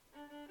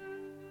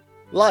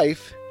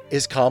Life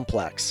is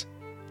complex.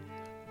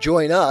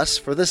 Join us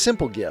for the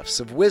simple gifts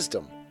of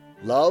wisdom,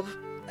 love,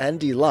 and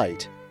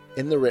delight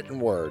in the written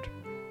word.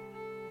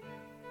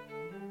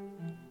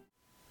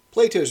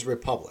 Plato's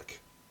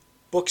Republic,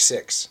 Book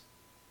 6,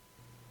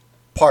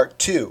 Part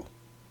 2.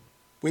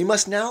 We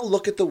must now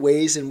look at the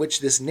ways in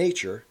which this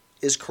nature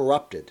is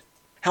corrupted,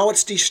 how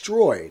it's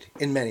destroyed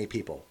in many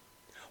people,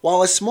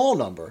 while a small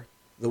number,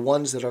 the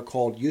ones that are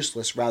called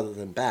useless rather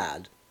than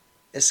bad,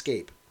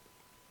 escape.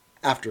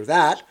 After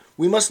that,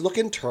 we must look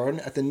in turn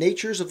at the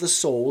natures of the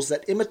souls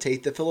that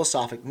imitate the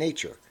philosophic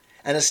nature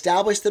and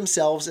establish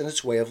themselves in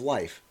its way of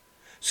life,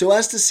 so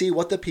as to see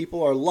what the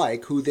people are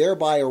like who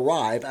thereby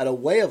arrive at a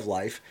way of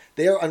life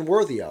they are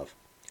unworthy of,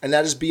 and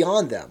that is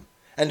beyond them,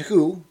 and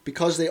who,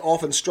 because they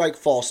often strike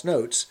false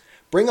notes,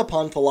 bring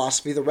upon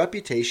philosophy the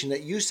reputation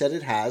that you said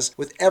it has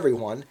with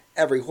everyone,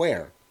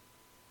 everywhere.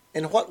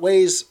 In what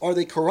ways are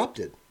they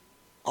corrupted?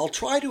 I'll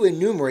try to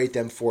enumerate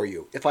them for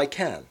you, if I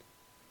can.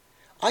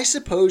 I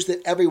suppose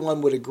that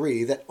everyone would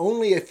agree that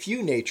only a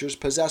few natures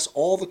possess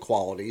all the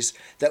qualities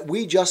that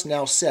we just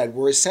now said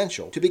were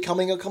essential to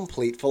becoming a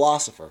complete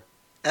philosopher,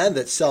 and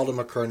that seldom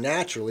occur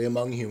naturally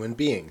among human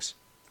beings.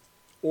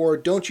 Or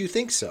don't you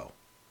think so?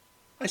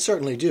 I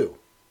certainly do.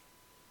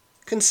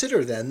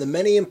 Consider then the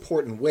many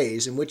important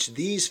ways in which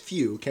these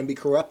few can be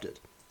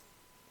corrupted.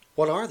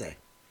 What are they?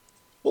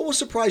 What will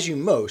surprise you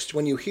most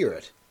when you hear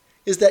it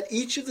is that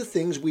each of the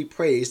things we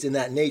praised in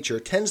that nature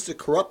tends to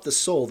corrupt the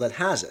soul that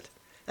has it,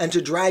 and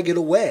to drag it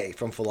away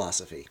from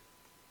philosophy.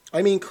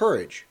 I mean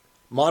courage,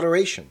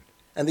 moderation,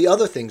 and the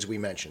other things we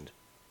mentioned.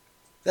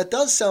 That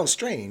does sound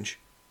strange.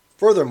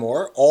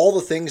 Furthermore, all the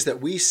things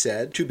that we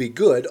said to be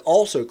good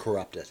also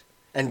corrupt it,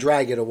 and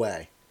drag it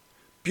away.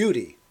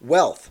 Beauty,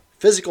 wealth,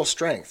 physical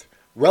strength,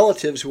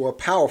 relatives who are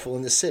powerful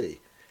in the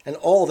city, and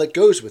all that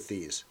goes with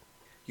these.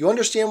 You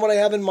understand what I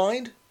have in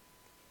mind?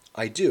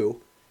 I do,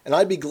 and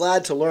I'd be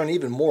glad to learn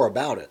even more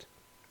about it.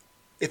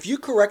 If you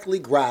correctly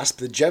grasp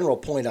the general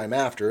point I'm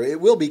after,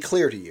 it will be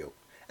clear to you,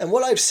 and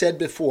what I've said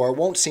before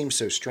won't seem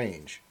so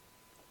strange.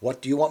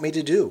 What do you want me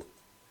to do?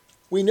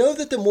 We know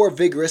that the more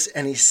vigorous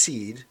any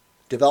seed,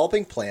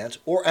 developing plant,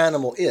 or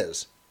animal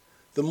is,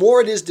 the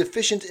more it is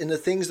deficient in the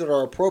things that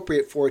are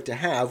appropriate for it to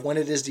have when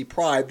it is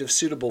deprived of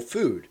suitable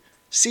food,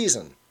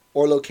 season,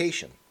 or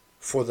location.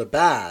 For the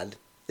bad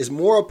is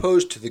more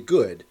opposed to the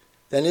good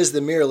than is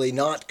the merely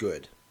not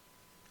good.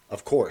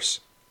 Of course.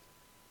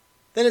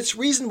 Then it's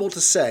reasonable to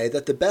say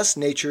that the best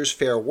natures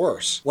fare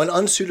worse when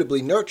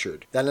unsuitably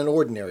nurtured than an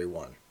ordinary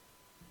one.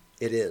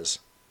 It is.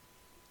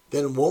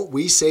 Then won't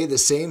we say the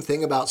same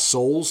thing about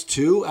souls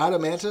too,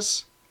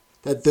 Adeimantus?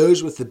 That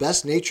those with the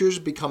best natures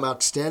become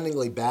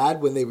outstandingly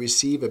bad when they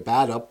receive a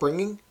bad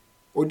upbringing?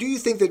 Or do you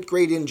think that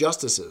great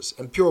injustices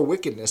and pure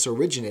wickedness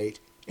originate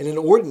in an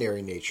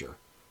ordinary nature,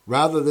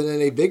 rather than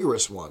in a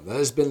vigorous one that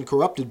has been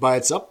corrupted by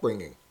its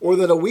upbringing, or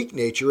that a weak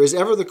nature is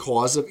ever the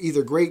cause of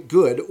either great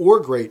good or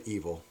great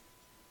evil?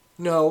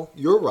 No,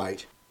 you're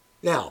right.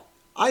 Now,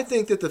 I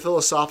think that the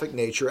philosophic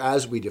nature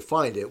as we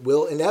defined it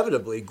will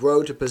inevitably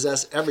grow to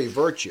possess every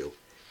virtue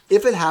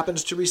if it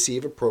happens to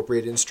receive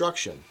appropriate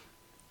instruction.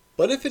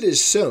 But if it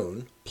is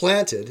sown,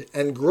 planted,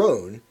 and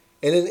grown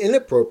in an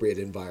inappropriate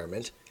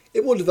environment,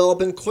 it will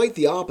develop in quite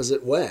the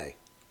opposite way,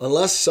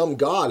 unless some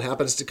god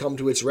happens to come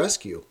to its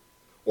rescue.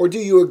 Or do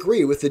you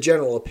agree with the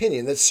general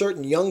opinion that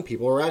certain young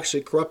people are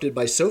actually corrupted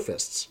by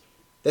sophists?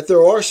 That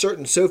there are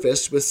certain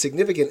sophists with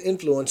significant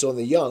influence on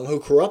the young who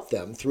corrupt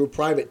them through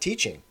private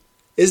teaching?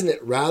 Isn't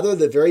it rather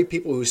the very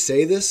people who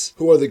say this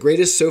who are the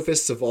greatest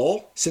sophists of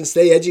all, since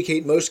they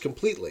educate most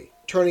completely,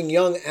 turning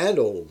young and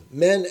old,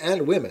 men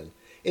and women,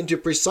 into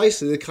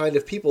precisely the kind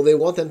of people they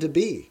want them to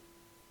be?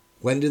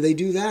 When do they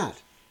do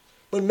that?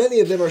 When many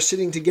of them are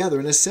sitting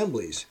together in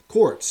assemblies,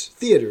 courts,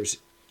 theaters,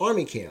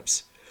 army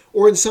camps,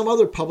 or in some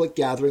other public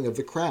gathering of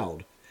the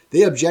crowd.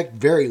 They object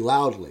very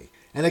loudly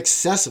and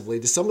excessively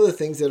to some of the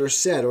things that are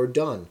said or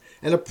done,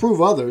 and approve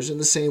others in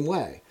the same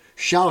way,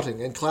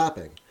 shouting and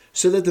clapping,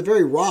 so that the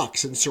very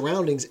rocks and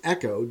surroundings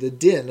echo the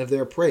din of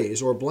their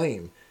praise or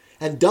blame,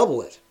 and double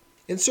it.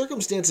 In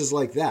circumstances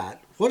like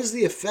that, what is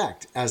the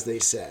effect, as they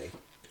say,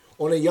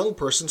 on a young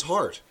person's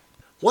heart?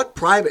 What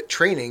private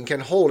training can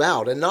hold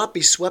out and not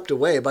be swept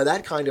away by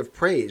that kind of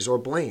praise or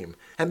blame,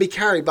 and be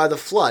carried by the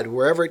flood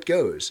wherever it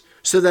goes,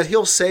 so that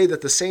he'll say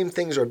that the same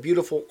things are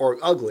beautiful or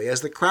ugly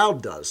as the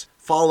crowd does,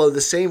 follow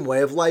the same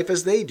way of life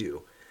as they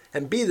do,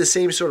 and be the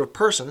same sort of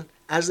person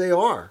as they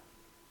are?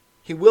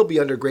 He will be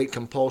under great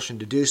compulsion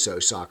to do so,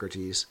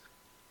 Socrates.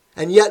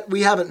 And yet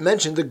we haven't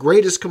mentioned the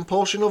greatest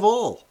compulsion of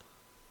all.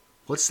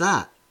 What's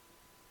that?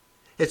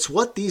 It's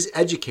what these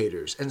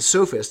educators and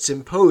sophists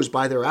impose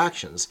by their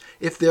actions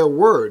if their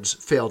words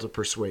fail to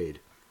persuade.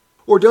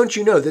 Or don't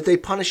you know that they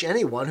punish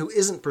anyone who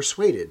isn't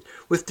persuaded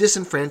with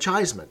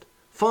disenfranchisement,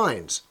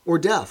 fines, or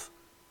death?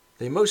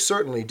 They most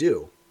certainly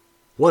do.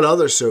 What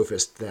other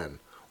sophist, then,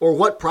 or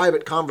what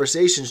private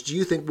conversations do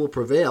you think will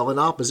prevail in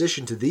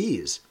opposition to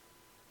these?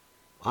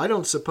 I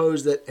don't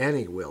suppose that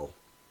any will.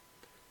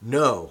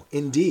 No,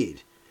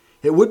 indeed.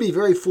 It would be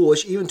very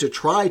foolish even to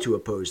try to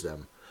oppose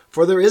them,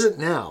 for there isn't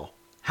now,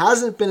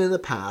 hasn't been in the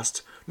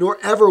past, nor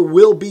ever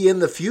will be in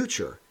the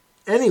future,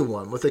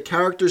 anyone with a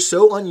character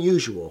so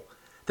unusual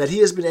that he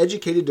has been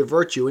educated to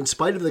virtue in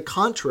spite of the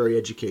contrary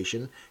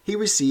education he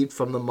received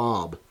from the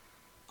mob.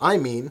 I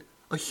mean,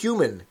 a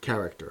human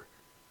character.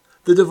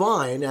 The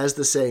divine, as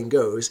the saying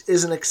goes,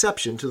 is an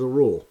exception to the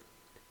rule.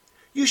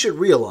 You should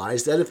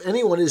realize that if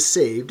anyone is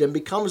saved and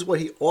becomes what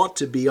he ought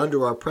to be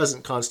under our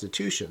present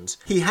constitutions,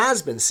 he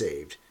has been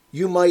saved,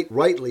 you might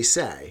rightly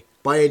say,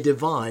 by a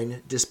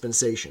divine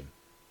dispensation.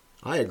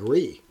 I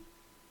agree.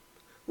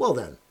 Well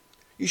then,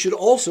 you should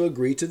also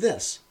agree to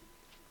this.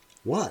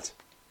 What?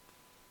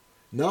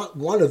 Not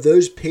one of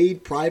those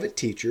paid private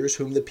teachers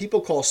whom the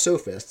people call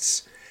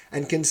sophists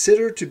and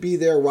consider to be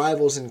their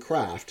rivals in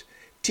craft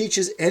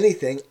teaches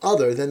anything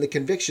other than the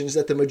convictions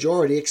that the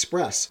majority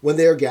express when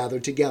they are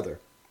gathered together.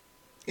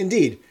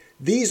 Indeed,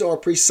 these are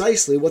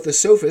precisely what the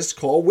sophists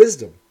call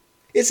wisdom.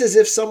 It's as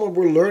if someone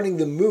were learning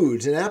the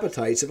moods and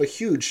appetites of a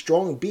huge,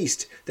 strong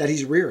beast that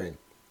he's rearing,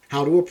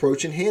 how to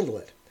approach and handle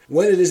it,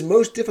 when it is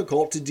most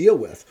difficult to deal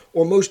with,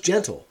 or most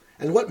gentle,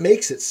 and what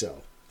makes it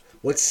so,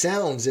 what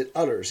sounds it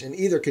utters in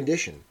either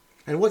condition,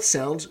 and what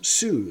sounds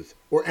soothe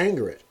or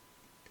anger it.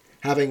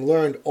 Having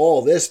learned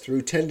all this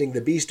through tending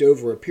the beast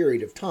over a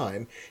period of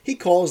time, he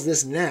calls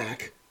this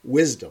knack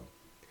wisdom,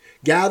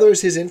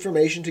 gathers his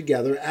information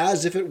together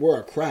as if it were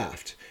a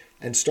craft,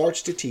 and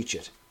starts to teach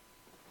it.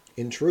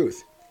 In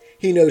truth,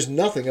 he knows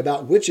nothing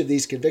about which of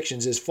these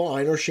convictions is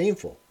fine or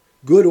shameful,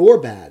 good or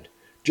bad,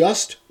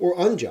 just or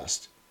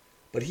unjust,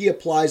 but he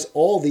applies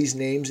all these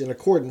names in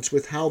accordance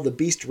with how the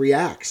beast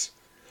reacts,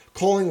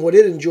 calling what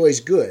it enjoys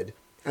good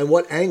and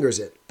what angers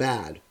it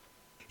bad.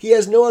 He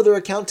has no other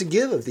account to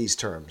give of these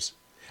terms,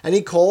 and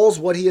he calls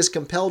what he is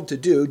compelled to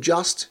do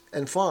just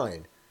and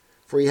fine,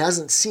 for he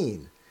hasn't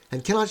seen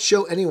and cannot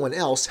show anyone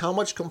else how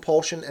much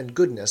compulsion and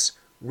goodness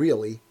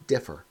really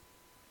differ.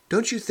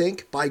 Don't you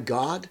think, by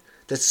God,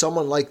 that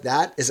someone like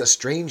that is a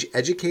strange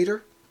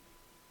educator?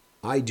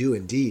 I do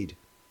indeed.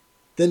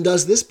 Then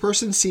does this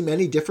person seem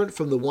any different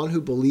from the one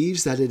who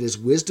believes that it is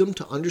wisdom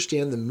to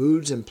understand the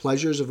moods and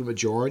pleasures of a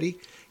majority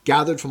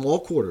gathered from all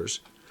quarters,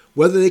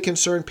 whether they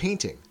concern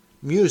painting,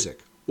 music,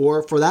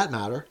 or, for that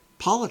matter,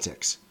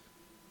 politics?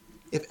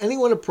 If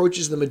anyone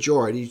approaches the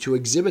majority to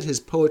exhibit his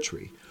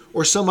poetry,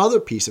 or some other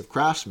piece of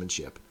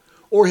craftsmanship,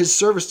 or his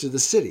service to the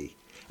city,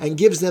 and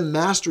gives them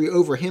mastery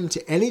over him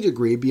to any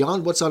degree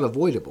beyond what's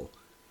unavoidable,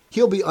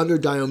 he'll be under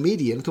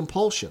Diomedian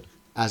compulsion,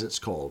 as it's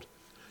called,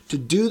 to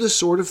do the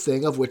sort of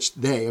thing of which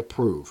they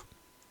approve.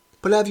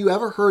 But have you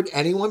ever heard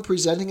anyone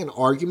presenting an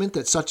argument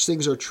that such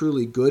things are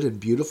truly good and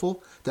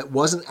beautiful that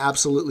wasn't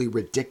absolutely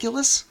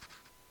ridiculous?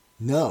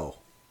 No,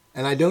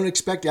 and I don't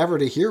expect ever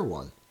to hear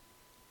one.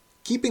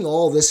 Keeping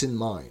all this in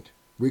mind,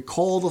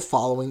 recall the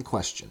following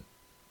question.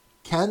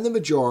 Can the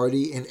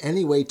majority in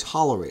any way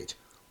tolerate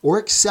or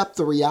accept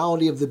the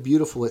reality of the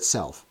beautiful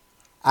itself,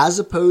 as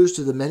opposed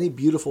to the many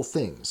beautiful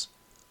things,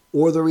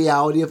 or the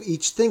reality of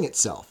each thing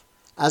itself,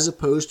 as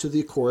opposed to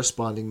the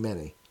corresponding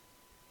many?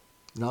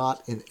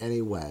 Not in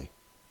any way.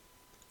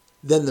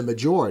 Then the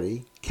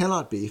majority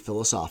cannot be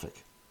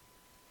philosophic.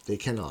 They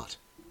cannot.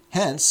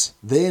 Hence,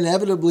 they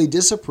inevitably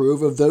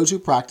disapprove of those who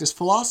practice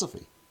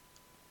philosophy.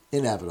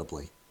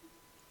 Inevitably.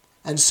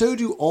 And so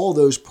do all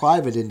those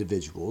private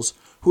individuals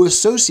who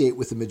associate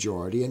with the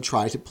majority and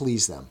try to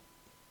please them.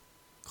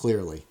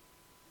 Clearly.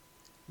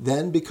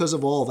 Then, because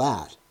of all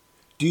that,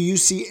 do you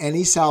see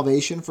any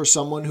salvation for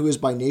someone who is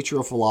by nature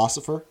a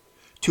philosopher,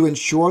 to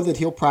ensure that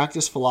he'll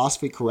practice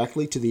philosophy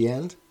correctly to the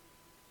end?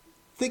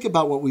 Think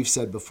about what we've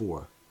said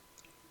before.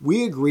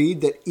 We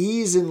agreed that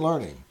ease in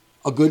learning,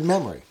 a good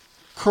memory,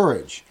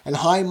 courage, and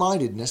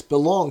high-mindedness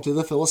belong to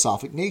the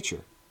philosophic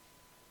nature.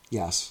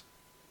 Yes.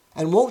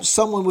 And won't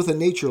someone with a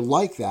nature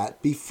like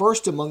that be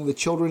first among the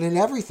children in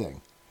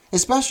everything,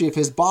 especially if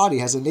his body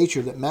has a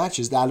nature that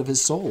matches that of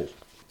his soul?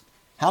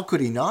 How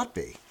could he not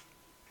be?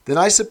 Then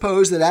I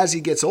suppose that as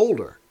he gets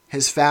older,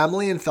 his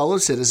family and fellow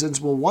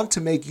citizens will want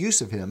to make use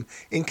of him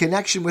in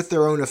connection with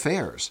their own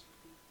affairs.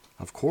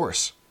 Of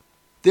course.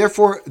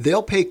 Therefore,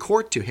 they'll pay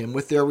court to him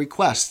with their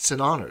requests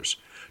and honors,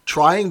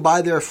 trying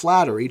by their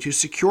flattery to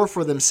secure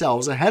for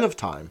themselves ahead of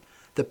time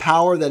the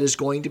power that is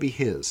going to be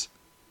his.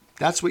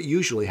 That's what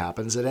usually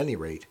happens at any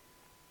rate.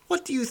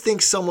 What do you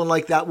think someone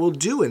like that will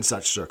do in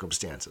such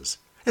circumstances,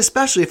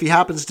 especially if he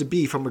happens to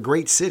be from a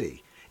great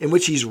city, in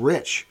which he's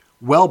rich,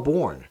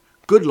 well-born,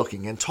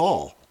 good-looking, and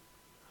tall?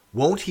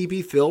 Won't he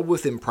be filled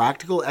with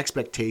impractical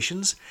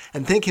expectations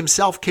and think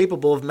himself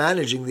capable of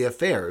managing the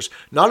affairs,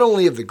 not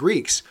only of the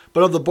Greeks,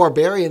 but of the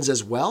barbarians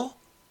as well?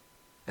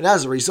 And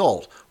as a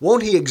result,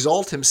 won't he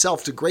exalt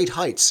himself to great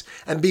heights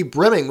and be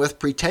brimming with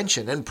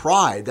pretension and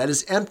pride that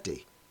is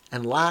empty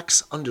and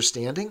lacks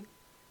understanding?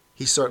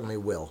 He certainly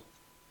will.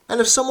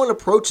 And if someone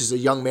approaches a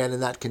young man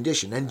in that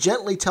condition and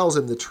gently tells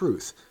him the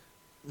truth,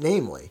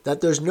 namely,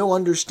 that there's no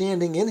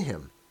understanding in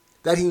him,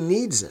 that he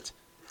needs it,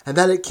 and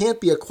that it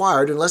can't be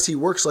acquired unless he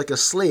works like a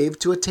slave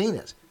to attain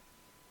it,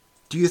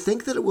 do you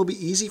think that it will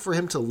be easy for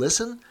him to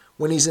listen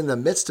when he's in the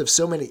midst of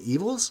so many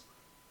evils?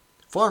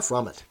 Far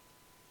from it.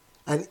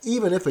 And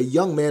even if a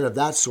young man of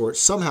that sort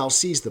somehow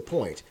sees the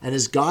point, and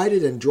is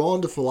guided and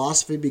drawn to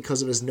philosophy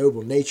because of his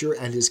noble nature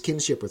and his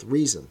kinship with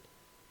reason,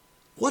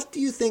 what do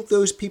you think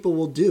those people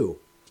will do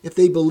if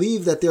they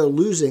believe that they're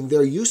losing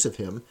their use of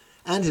him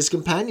and his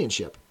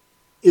companionship?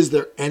 Is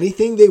there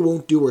anything they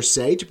won't do or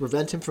say to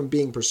prevent him from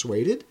being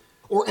persuaded?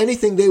 Or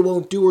anything they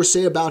won't do or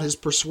say about his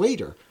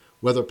persuader,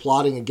 whether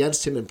plotting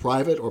against him in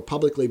private or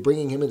publicly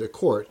bringing him into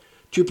court,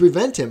 to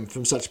prevent him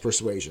from such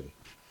persuasion?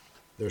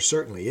 There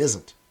certainly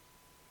isn't.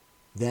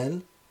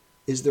 Then,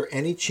 is there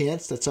any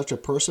chance that such a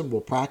person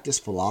will practice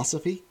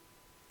philosophy?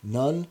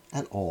 None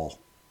at all.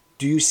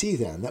 Do you see,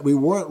 then, that we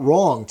weren't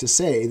wrong to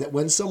say that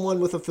when someone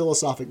with a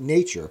philosophic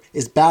nature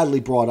is badly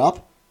brought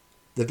up,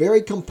 the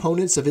very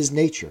components of his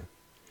nature,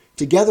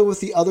 together with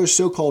the other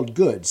so-called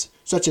goods,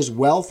 such as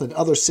wealth and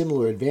other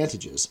similar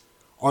advantages,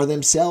 are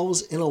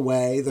themselves, in a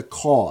way, the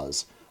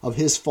cause of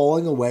his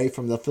falling away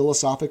from the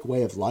philosophic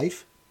way of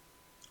life?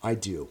 I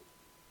do.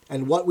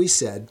 And what we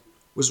said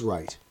was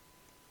right.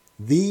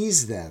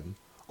 These, then,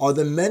 are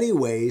the many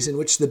ways in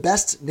which the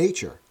best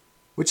nature,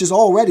 which is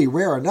already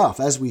rare enough,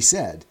 as we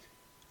said,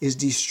 is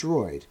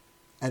destroyed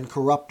and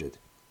corrupted,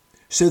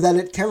 so that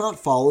it cannot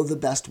follow the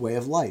best way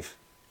of life.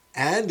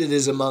 And it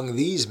is among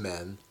these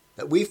men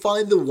that we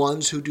find the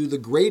ones who do the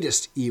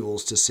greatest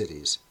evils to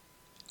cities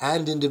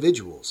and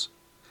individuals,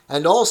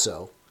 and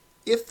also,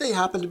 if they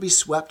happen to be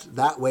swept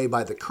that way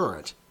by the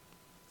current,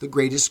 the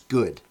greatest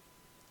good.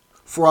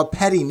 For a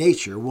petty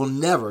nature will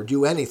never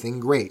do anything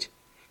great,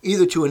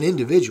 either to an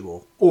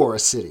individual or a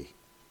city.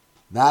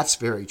 That's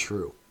very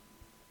true.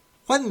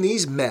 When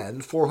these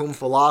men, for whom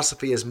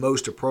philosophy is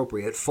most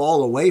appropriate,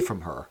 fall away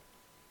from her,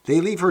 they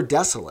leave her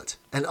desolate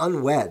and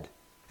unwed,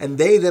 and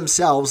they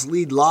themselves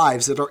lead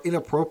lives that are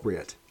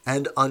inappropriate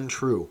and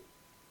untrue.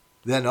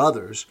 Then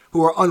others,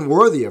 who are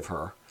unworthy of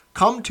her,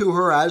 come to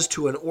her as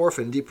to an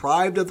orphan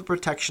deprived of the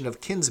protection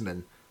of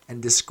kinsmen,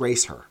 and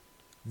disgrace her.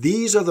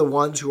 These are the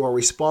ones who are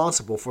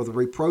responsible for the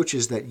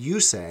reproaches that you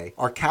say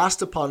are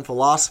cast upon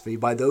philosophy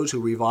by those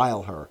who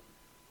revile her,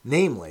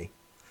 namely,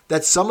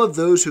 that some of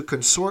those who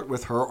consort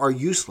with her are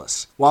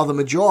useless, while the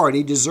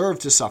majority deserve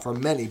to suffer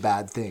many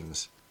bad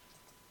things.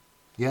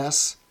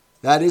 Yes,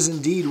 that is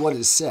indeed what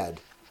is said.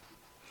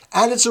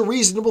 And it's a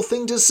reasonable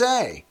thing to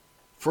say,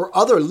 for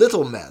other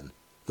little men,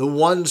 the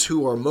ones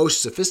who are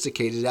most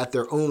sophisticated at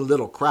their own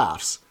little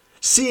crafts,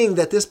 seeing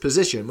that this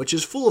position, which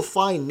is full of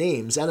fine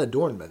names and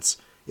adornments,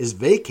 is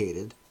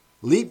vacated,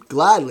 leap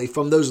gladly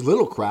from those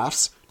little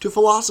crafts to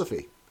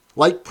philosophy,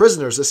 like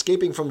prisoners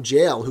escaping from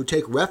jail who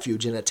take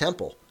refuge in a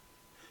temple.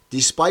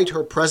 Despite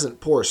her present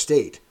poor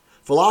state,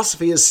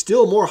 philosophy is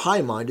still more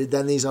high-minded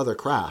than these other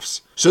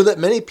crafts, so that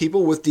many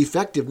people with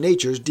defective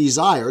natures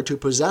desire to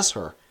possess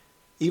her,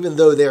 even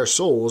though their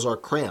souls are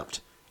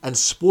cramped and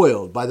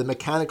spoiled by the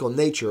mechanical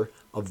nature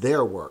of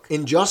their work,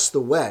 in just the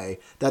way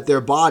that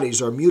their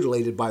bodies are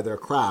mutilated by their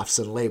crafts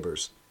and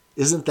labors.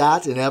 Isn't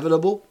that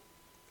inevitable?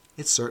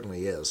 It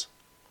certainly is.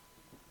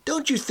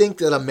 Don't you think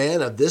that a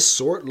man of this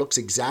sort looks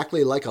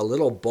exactly like a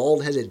little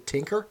bald-headed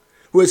tinker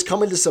who has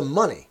come into some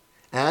money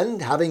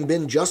and, having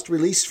been just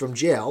released from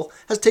jail,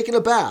 has taken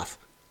a bath,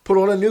 put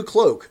on a new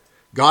cloak,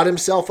 got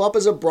himself up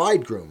as a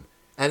bridegroom,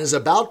 and is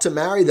about to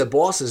marry the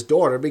boss's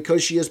daughter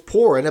because she is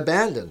poor and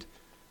abandoned?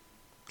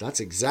 That's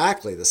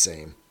exactly the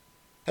same.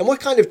 And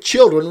what kind of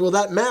children will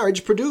that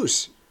marriage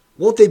produce?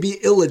 Won't they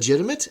be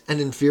illegitimate and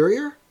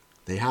inferior?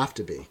 They have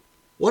to be.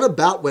 What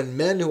about when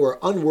men who are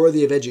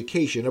unworthy of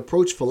education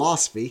approach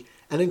philosophy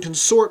and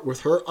consort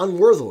with her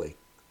unworthily?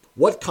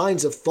 What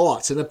kinds of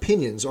thoughts and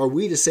opinions are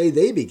we to say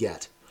they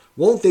beget?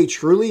 Won't they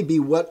truly be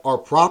what are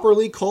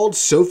properly called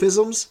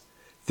sophisms?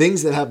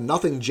 Things that have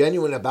nothing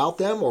genuine about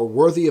them or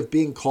worthy of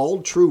being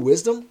called true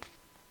wisdom?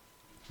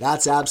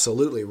 That's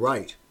absolutely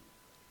right.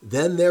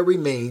 Then there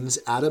remains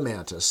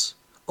Adeimantus,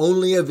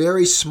 only a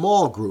very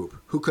small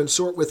group who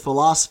consort with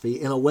philosophy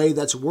in a way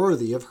that's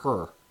worthy of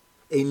her.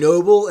 A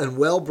noble and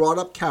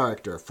well-brought-up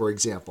character, for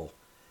example,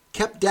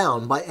 kept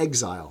down by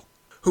exile,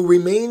 who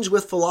remains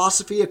with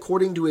philosophy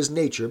according to his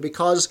nature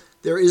because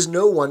there is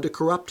no one to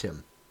corrupt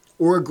him,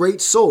 or a great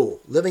soul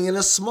living in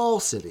a small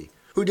city,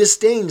 who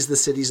disdains the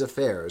city's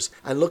affairs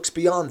and looks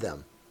beyond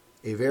them.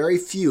 A very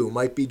few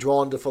might be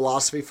drawn to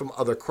philosophy from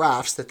other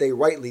crafts that they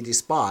rightly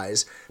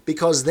despise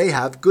because they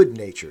have good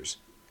natures,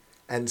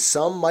 and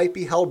some might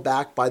be held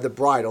back by the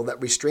bridle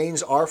that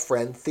restrains our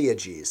friend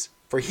Theages.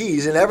 For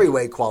he's in every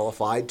way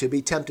qualified to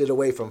be tempted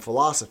away from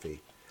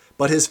philosophy,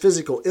 but his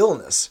physical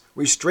illness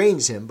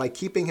restrains him by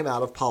keeping him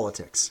out of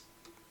politics.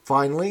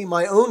 Finally,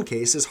 my own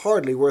case is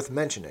hardly worth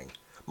mentioning,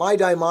 my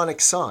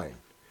daimonic sign,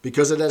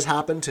 because it has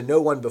happened to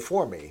no one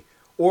before me,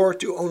 or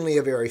to only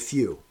a very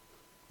few.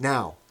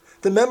 Now,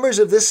 the members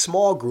of this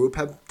small group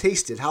have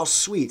tasted how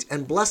sweet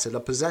and blessed a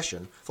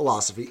possession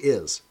philosophy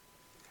is,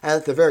 and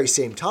at the very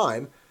same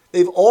time,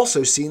 they've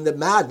also seen the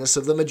madness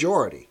of the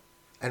majority,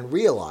 and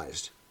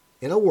realized,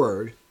 in a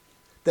word,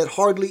 that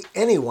hardly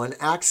anyone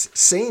acts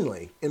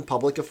sanely in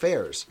public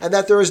affairs, and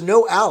that there is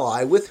no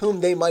ally with whom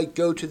they might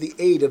go to the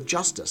aid of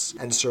justice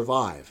and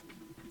survive.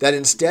 that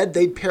instead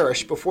they'd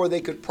perish before they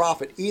could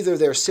profit either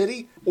their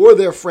city or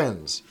their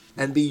friends,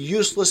 and be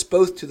useless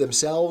both to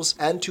themselves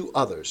and to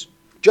others,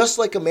 just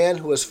like a man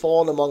who has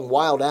fallen among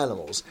wild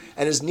animals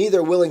and is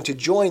neither willing to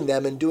join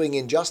them in doing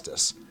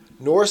injustice,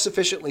 nor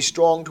sufficiently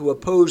strong to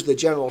oppose the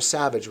general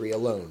savagery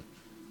alone.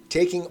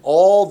 Taking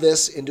all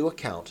this into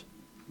account,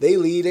 they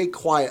lead a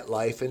quiet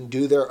life and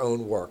do their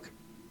own work.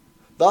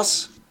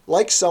 Thus,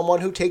 like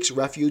someone who takes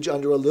refuge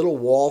under a little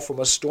wall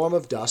from a storm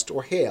of dust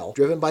or hail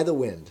driven by the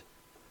wind,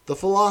 the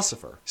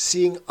philosopher,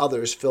 seeing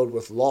others filled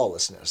with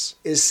lawlessness,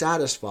 is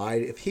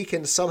satisfied if he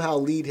can somehow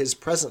lead his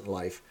present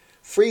life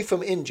free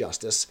from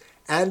injustice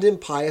and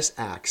impious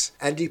acts,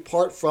 and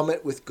depart from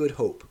it with good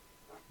hope,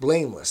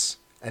 blameless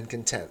and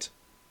content.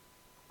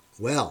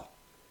 Well,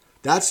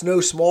 that's no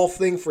small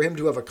thing for him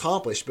to have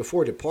accomplished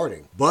before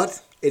departing,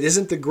 but it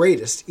isn't the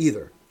greatest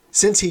either,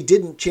 since he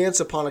didn't chance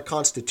upon a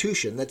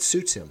constitution that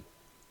suits him.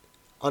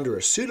 Under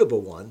a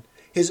suitable one,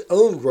 his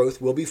own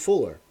growth will be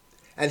fuller,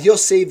 and he'll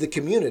save the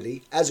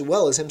community as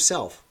well as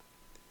himself.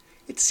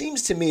 It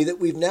seems to me that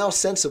we've now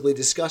sensibly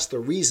discussed the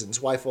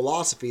reasons why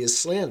philosophy is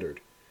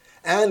slandered,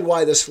 and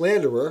why the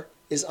slanderer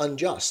is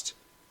unjust.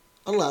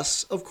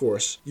 Unless, of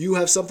course, you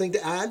have something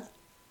to add?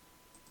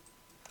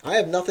 I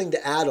have nothing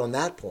to add on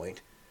that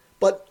point,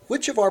 but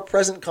which of our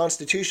present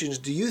constitutions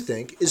do you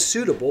think is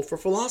suitable for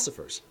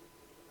philosophers?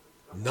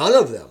 None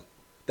of them.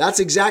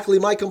 That's exactly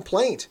my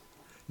complaint.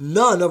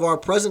 None of our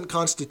present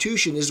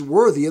constitution is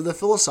worthy of the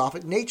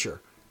philosophic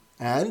nature,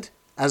 and,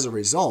 as a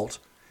result,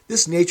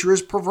 this nature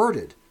is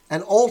perverted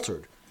and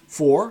altered,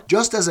 for,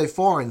 just as a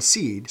foreign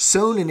seed,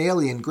 sown in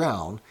alien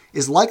ground,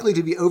 is likely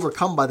to be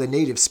overcome by the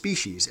native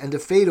species and to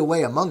fade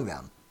away among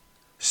them,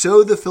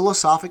 so the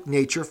philosophic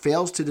nature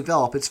fails to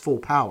develop its full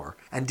power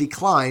and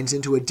declines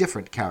into a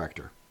different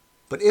character.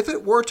 But if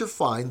it were to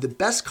find the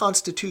best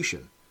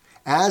constitution,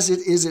 as it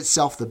is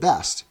itself the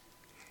best,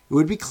 it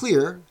would be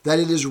clear that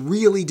it is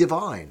really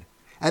divine,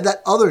 and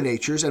that other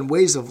natures and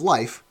ways of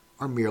life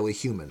are merely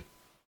human.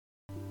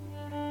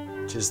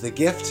 'Tis the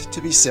gift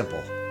to be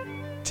simple.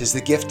 'Tis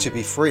the gift to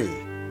be free.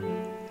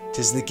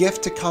 'Tis the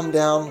gift to come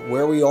down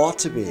where we ought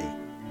to be.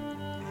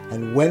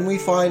 And when we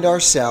find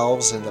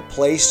ourselves in the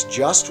place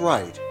just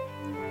right,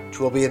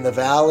 'twill be in the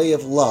valley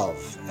of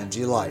love and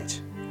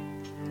delight.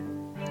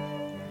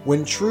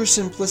 When true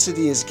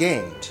simplicity is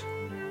gained,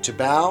 to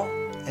bow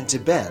and to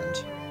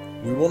bend,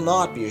 we will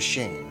not be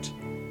ashamed.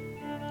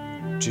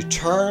 To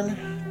turn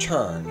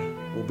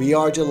will be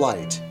our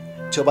delight,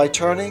 till by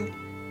turning,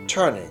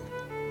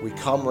 we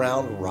come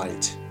round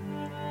right.